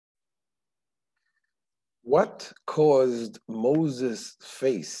What caused Moses'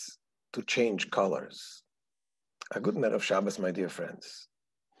 face to change colors? A good night of Shabbos, my dear friends.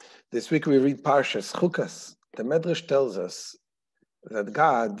 This week we read Parshas Chukat. The Medrash tells us that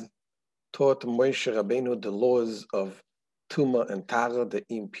God taught Moshe Rabbeinu the laws of Tuma and Tara, the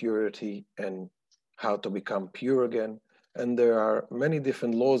impurity, and how to become pure again. And there are many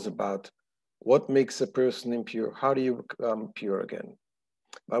different laws about what makes a person impure, how do you become pure again.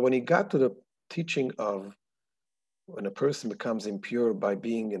 But when he got to the teaching of when a person becomes impure by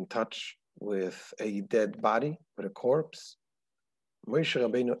being in touch with a dead body, with a corpse, Moshe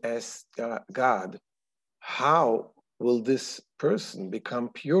Rabbeinu asked God, how will this person become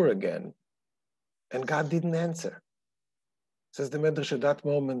pure again? And God didn't answer. Says the Medrash, at that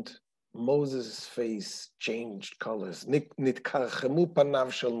moment, Moses' face changed colors. Nitkarchemu panav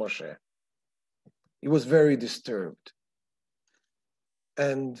shel Moshe. He was very disturbed.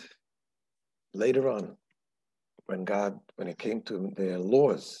 And later on, when it came to the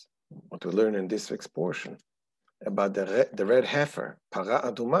laws, what we learn in this week's portion, about the red heifer, para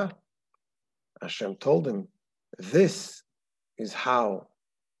aduma, Hashem told him, this is how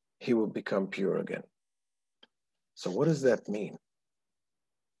he will become pure again. So what does that mean?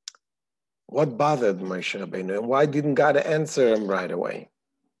 What bothered Moshe Rabbeinu, and why didn't God answer him right away?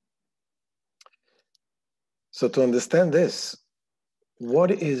 So to understand this,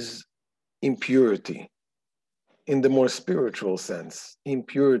 what is impurity? In the more spiritual sense,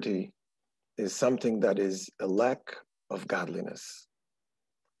 impurity is something that is a lack of godliness.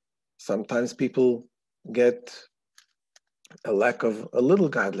 Sometimes people get a lack of a little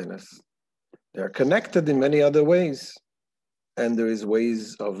godliness. They are connected in many other ways, and there is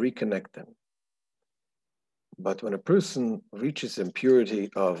ways of reconnecting. But when a person reaches impurity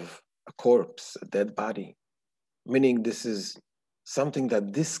of a corpse, a dead body, meaning this is something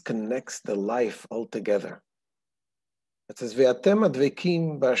that disconnects the life altogether. It says, when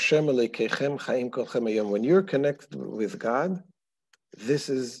you're connected with God, this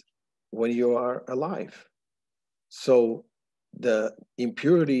is when you are alive. So the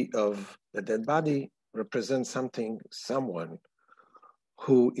impurity of the dead body represents someone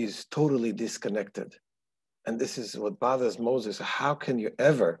who is totally disconnected. And this is what bothers Moses. How can you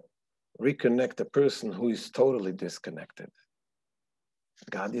ever reconnect a person who is totally disconnected?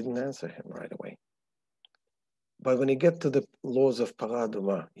 God didn't answer him right away. But when he get to the laws of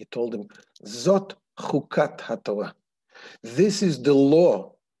Paraduma, he told him, Zot Chukat HaTorah. This is the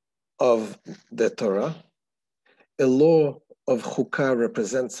law of the Torah. A law of Chukah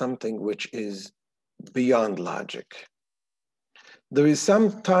represents something which is beyond logic. There's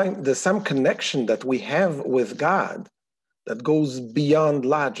some connection that we have with God that goes beyond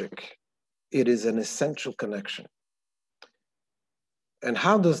logic. It is an essential connection. And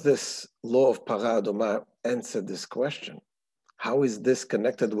how does this law of Paraduma answer this question? How is this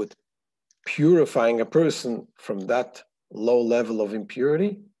connected with purifying a person from that low level of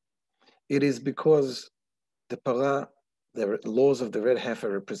impurity? It is because the laws of the red heifer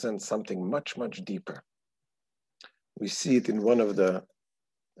represent something much, much deeper. We see it in one of the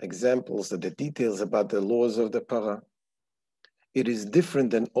examples, the details about the laws of the para. It is different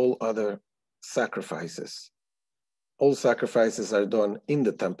than all other sacrifices. All sacrifices are done in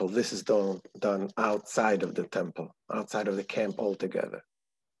the temple. This is done outside of the temple, outside of the camp altogether.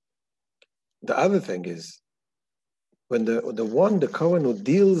 The other thing is, when the Cohen who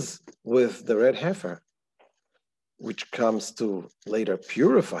deals with the red heifer, which comes to later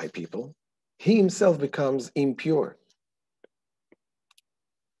purify people, he himself becomes impure.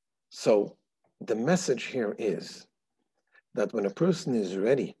 So the message here is that when a person is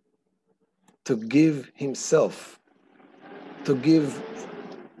ready to give himself,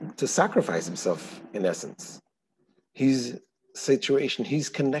 to sacrifice himself, in essence, his situation, his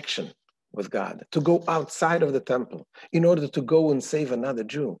connection with God, to go outside of the temple in order to go and save another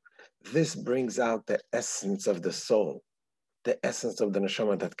Jew, this brings out the essence of the soul, the essence of the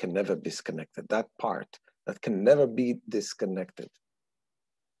neshama that can never be disconnected, that part that can never be disconnected.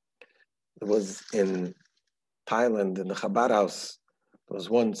 It was in Thailand, in the Chabad house, there was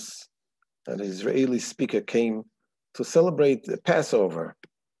once an Israeli speaker came to celebrate the Passover.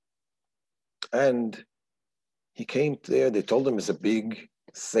 And he came there, they told him it's a big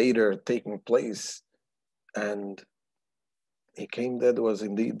Seder taking place. And he came there, there was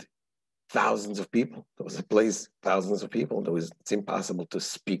indeed thousands of people. There was a place, thousands of people. It's impossible to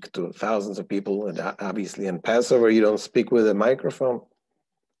speak to thousands of people. And obviously in Passover, you don't speak with a microphone.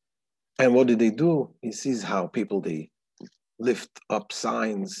 And what did they do? He sees how people, they lift up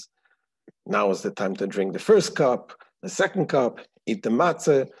signs. Now is the time to drink the first cup, the second cup, eat the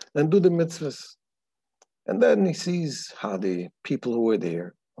matzah, and do the mitzvahs. And then he sees how the people who were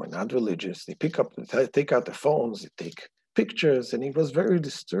there were not religious. They take out their phones, they take pictures, and he was very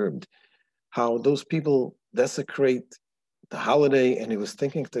disturbed how those people desecrate the holiday. And he was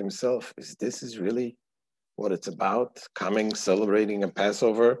thinking to himself, is really what it's about? Coming, celebrating a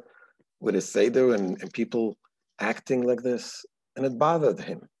Passover with a Seder and people acting like this? And it bothered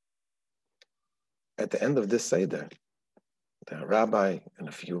him. At the end of this Seder, the Rabbi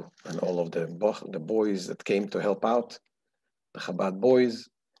and all of the boys that came to help out, the Chabad boys,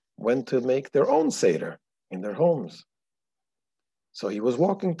 went to make their own Seder in their homes. So he was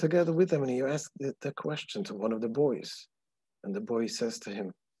walking together with them, and he asked the question to one of the boys. And the boy says to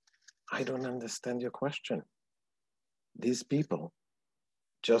him, I don't understand your question. These people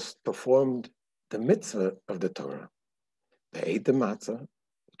just performed the mitzvah of the Torah. They ate the matzah,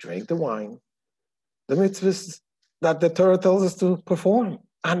 drank the wine, the mitzvahs that the Torah tells us to perform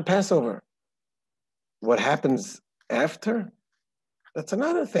on Passover. What happens after? That's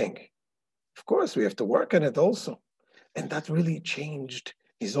another thing. Of course, we have to work on it also. And that really changed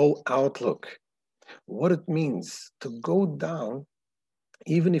his whole outlook. What it means to go down,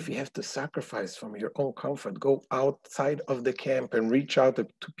 even if you have to sacrifice from your own comfort, go outside of the camp and reach out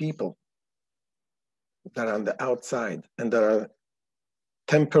to people that are on the outside and that are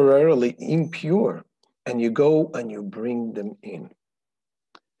temporarily impure, and you go and you bring them in.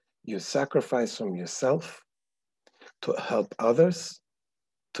 You sacrifice from yourself to help others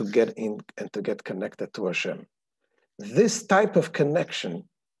to get in and to get connected to Hashem. This type of connection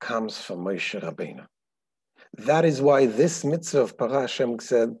comes from Moshe Rabbeinu. That is why this mitzvah of Parah, Hashem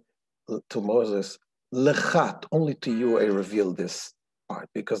said to Moses, Lechat, only to you I reveal this part,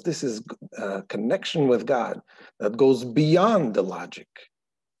 because this is a connection with God that goes beyond the logic.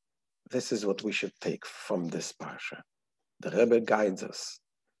 This is what we should take from this parsha. The Rebbe guides us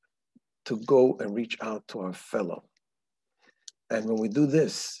to go and reach out to our fellow. And when we do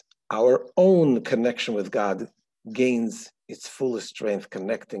this, our own connection with God gains its fullest strength,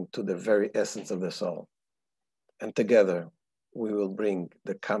 connecting to the very essence of the soul. And together, we will bring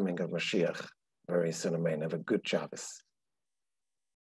the coming of Mashiach very soon. Amen. Have a good Shabbos.